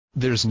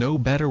There's no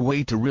better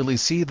way to really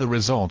see the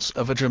results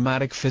of a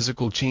dramatic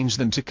physical change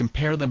than to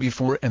compare them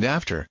before and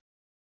after.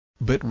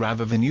 But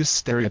rather than use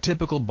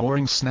stereotypical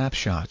boring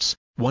snapshots,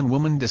 one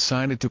woman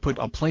decided to put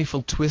a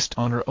playful twist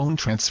on her own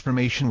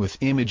transformation with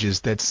images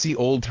that see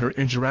old her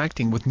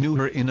interacting with new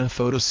her in a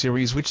photo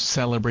series which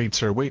celebrates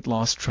her weight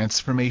loss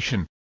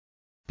transformation.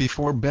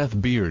 Before Beth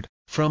Beard,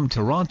 from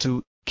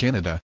Toronto,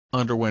 Canada,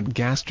 underwent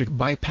gastric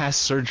bypass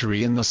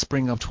surgery in the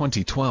spring of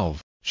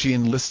 2012, she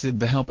enlisted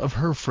the help of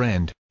her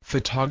friend,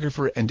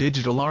 photographer and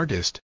digital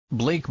artist,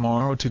 Blake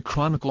Morrow, to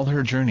chronicle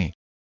her journey.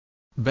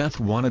 Beth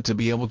wanted to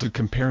be able to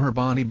compare her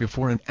body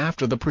before and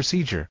after the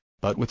procedure,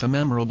 but with a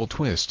memorable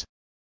twist.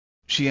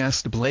 She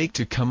asked Blake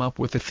to come up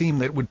with a theme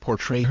that would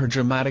portray her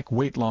dramatic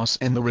weight loss,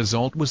 and the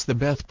result was the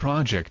Beth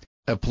Project,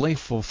 a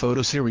playful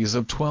photo series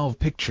of 12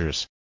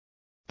 pictures.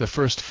 The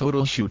first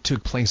photo shoot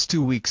took place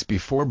 2 weeks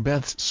before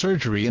Beth's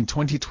surgery in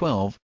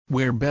 2012,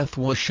 where Beth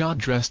was shot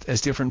dressed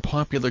as different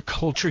popular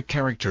culture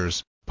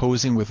characters,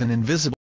 posing with an invisible